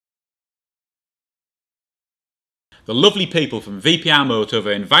The lovely people from vprmoto have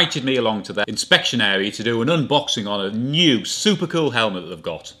invited me along to their inspection area to do an unboxing on a new super cool helmet that they've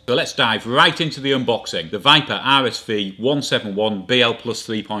got. So let's dive right into the unboxing. The Viper RSV171 BL Plus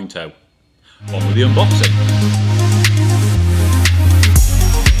 3.0. On with the unboxing.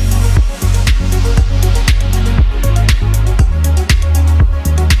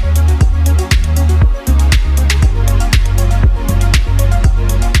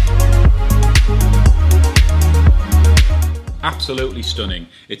 Absolutely stunning.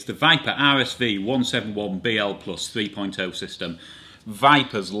 It's the Viper RSV171 BL Plus 3.0 system.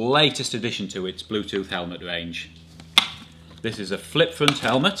 Viper's latest addition to its Bluetooth helmet range. This is a flip front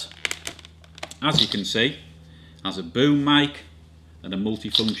helmet. As you can see, has a boom mic and a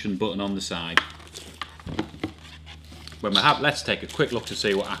multifunction button on the side. When we're happy, let's take a quick look to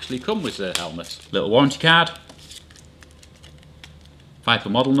see what actually comes with the helmet. Little warranty card. Viper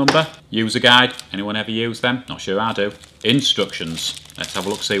model number, user guide, anyone ever use them? Not sure I do. Instructions, let's have a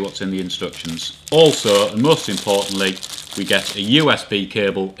look see what's in the instructions. Also, and most importantly, we get a USB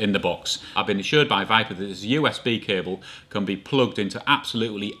cable in the box. I've been assured by Viper that this USB cable can be plugged into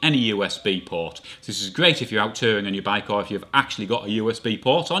absolutely any USB port. This is great if you're out touring on your bike or if you've actually got a USB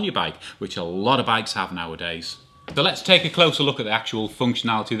port on your bike, which a lot of bikes have nowadays. So let's take a closer look at the actual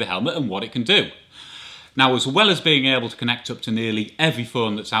functionality of the helmet and what it can do. Now, as well as being able to connect up to nearly every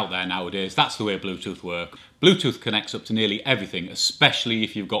phone that's out there nowadays, that's the way Bluetooth works. Bluetooth connects up to nearly everything, especially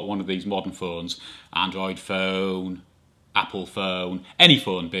if you've got one of these modern phones. Android phone, Apple phone, any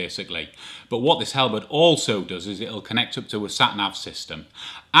phone basically. But what this helmet also does is it'll connect up to a sat-nav system.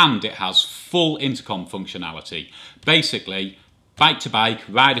 And it has full intercom functionality. Basically, bike to bike,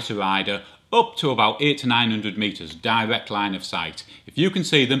 rider to rider, up to about 800 to 900 metres, direct line of sight. If you can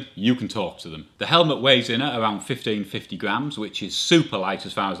see them, you can talk to them. The helmet weighs in at around 1550 grams, which is super light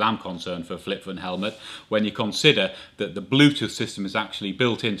as far as I'm concerned for a flip front helmet, when you consider that the Bluetooth system is actually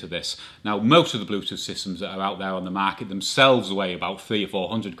built into this. Now, most of the Bluetooth systems that are out there on the market themselves weigh about 300 or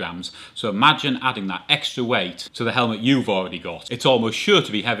 400 grams, so imagine adding that extra weight to the helmet you've already got. It's almost sure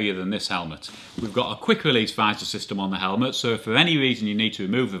to be heavier than this helmet. We've got a quick release visor system on the helmet, so if for any reason you need to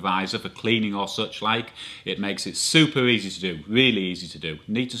remove the visor for cleaning or such like, it makes it super easy to do, really easy to do.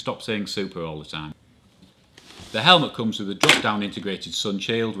 Need to stop saying super all the time. The helmet comes with a drop-down integrated sun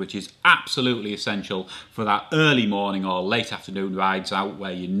shield, which is absolutely essential for that early morning or late afternoon rides out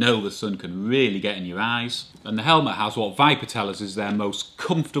where you know the sun can really get in your eyes. And the helmet has what Viper tell us is their most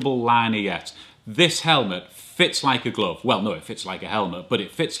comfortable liner yet. This helmet fits like a glove. Well, no, it fits like a helmet, but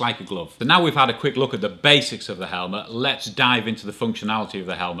it fits like a glove. So now we've had a quick look at the basics of the helmet, let's dive into the functionality of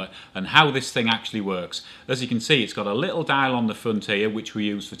the helmet and how this thing actually works. As you can see, it's got a little dial on the front here, which we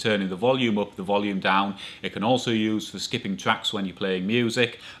use for turning the volume up, the volume down. It can also use for skipping tracks when you're playing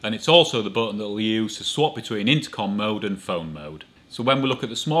music, and it's also the button that we'll use to swap between intercom mode and phone mode. So when we look at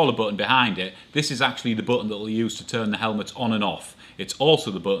the smaller button behind it, this is actually the button that we'll use to turn the helmet on and off. It's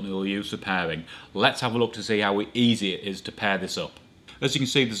also the button that we'll use for pairing. Let's have a look to see how easy it is to pair this up. As you can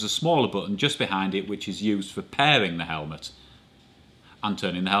see, there's a smaller button just behind it which is used for pairing the helmet and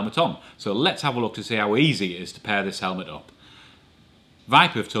turning the helmet on. So let's have a look to see how easy it is to pair this helmet up.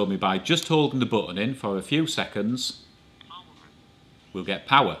 Viper have told me by just holding the button in for a few seconds, we'll get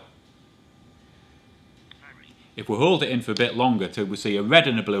power. If we hold it in for a bit longer till we see a red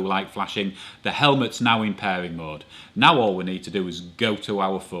and a blue light flashing, the helmet's now in pairing mode. Now all we need to do is go to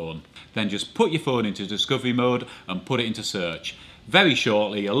our phone. Then just put your phone into discovery mode and put it into search. Very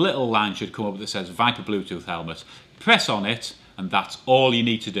shortly, a little line should come up that says Viper Bluetooth helmet. Press on it and that's all you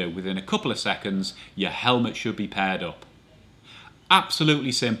need to do. Within a couple of seconds, your helmet should be paired up.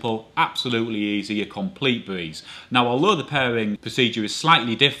 Absolutely simple, absolutely easy, a complete breeze. Now, although the pairing procedure is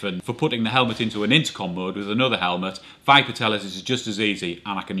slightly different for putting the helmet into an intercom mode with another helmet, Viper tell us it's just as easy,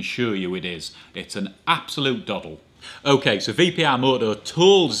 and I can assure you it is. It's an absolute doddle. Okay, so vprmoto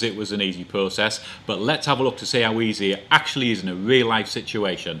told us it was an easy process, but let's have a look to see how easy it actually is in a real life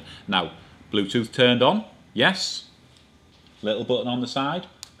situation. Now, Bluetooth turned on, yes. Little button on the side,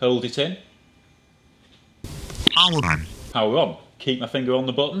 hold it in. Power on. Power on. Keep my finger on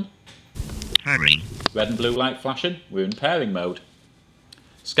the button. Pairing. Red and blue light flashing. We're in pairing mode.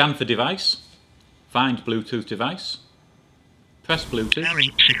 Scan for device. Find Bluetooth device. Press Bluetooth.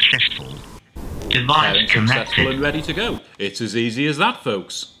 Pairing successful. Device Pairing successful connected. and ready to go. It's as easy as that,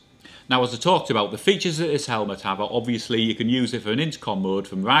 folks. Now, as I talked about, the features that this helmet have are obviously you can use it for an intercom mode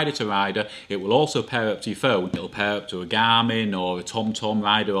from rider to rider. It will also pair up to your phone. It'll pair up to a Garmin or a TomTom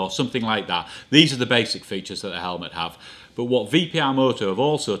rider or something like that. These are the basic features that the helmet have. But what vprmoto have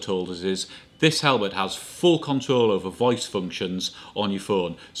also told us is this helmet has full control over voice functions on your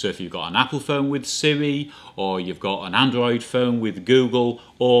phone. So if you've got an Apple phone with Siri, or you've got an Android phone with Google,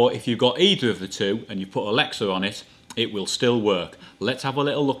 or if you've got either of the two and you put Alexa on it, it will still work. Let's have a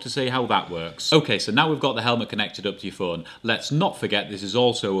little look to see how that works. Okay, so now we've got the helmet connected up to your phone. Let's not forget this is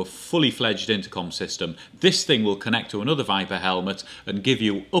also a fully fledged intercom system. This thing will connect to another Viper helmet and give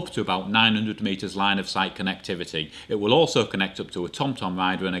you up to about 900 meters line of sight connectivity. It will also connect up to a TomTom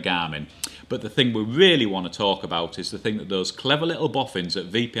rider and a Garmin. But the thing we really want to talk about is the thing that those clever little boffins at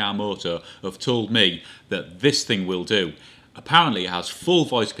vprmoto have told me that this thing will do. Apparently it has full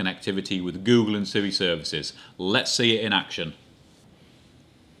voice connectivity with Google and Siri services. Let's see it in action.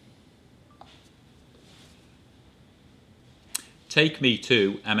 Take me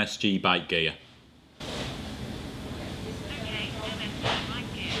to MSG Bike Gear.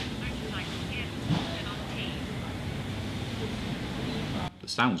 The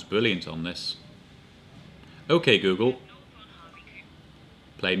sound's brilliant on this. Okay Google,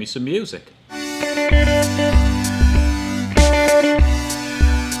 play me some music.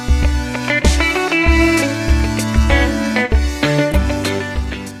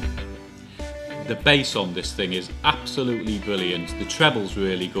 The bass on this thing is absolutely brilliant. The treble's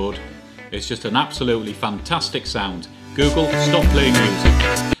really good. It's just an absolutely fantastic sound. Google, stop playing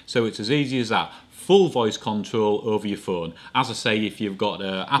music. So it's as easy as that. Full voice control over your phone. As I say, if you've got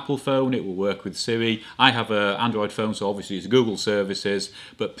an Apple phone, it will work with Siri. I have an Android phone, so obviously it's Google services,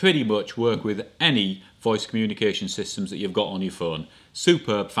 but pretty much work with any voice communication systems that you've got on your phone.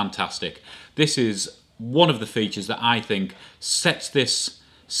 Superb, fantastic. This is one of the features that I think sets this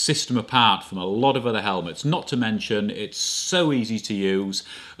system apart from a lot of other helmets. Not to mention it's so easy to use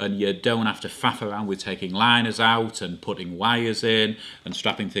and you don't have to faff around with taking liners out and putting wires in and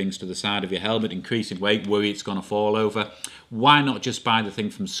strapping things to the side of your helmet, increasing weight, worry it's going to fall over. Why not just buy the thing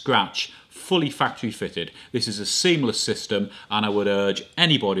from scratch, fully factory fitted? This is a seamless system and I would urge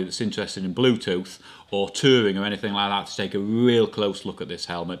anybody that's interested in Bluetooth or touring or anything like that to take a real close look at this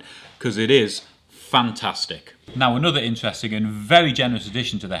helmet, because it is fantastic. Now another interesting and very generous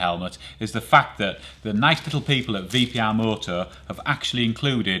addition to the helmet is the fact that the nice little people at vprmoto have actually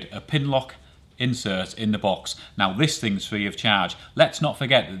included a PINLOCK insert in the box. Now this thing's free of charge. Let's not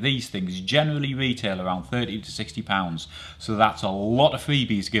forget that these things generally retail around £30 to £60, so that's a lot of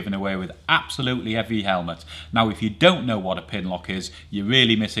freebies given away with absolutely every helmet. Now if you don't know what a PINLOCK is, you're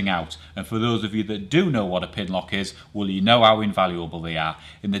really missing out, and for those of you that do know what a PINLOCK is, well, you know how invaluable they are.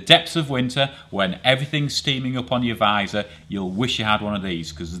 In the depths of winter, when everything's steaming up on your visor, you'll wish you had one of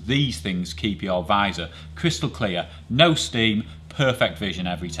these, because these things keep your visor crystal clear, no steam, perfect vision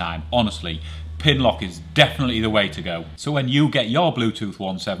every time. Honestly, PINLOCK is definitely the way to go. So when you get your Bluetooth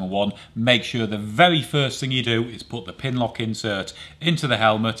 171, make sure the very first thing you do is put the PINLOCK insert into the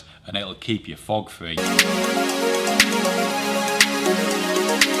helmet and it'll keep you fog free.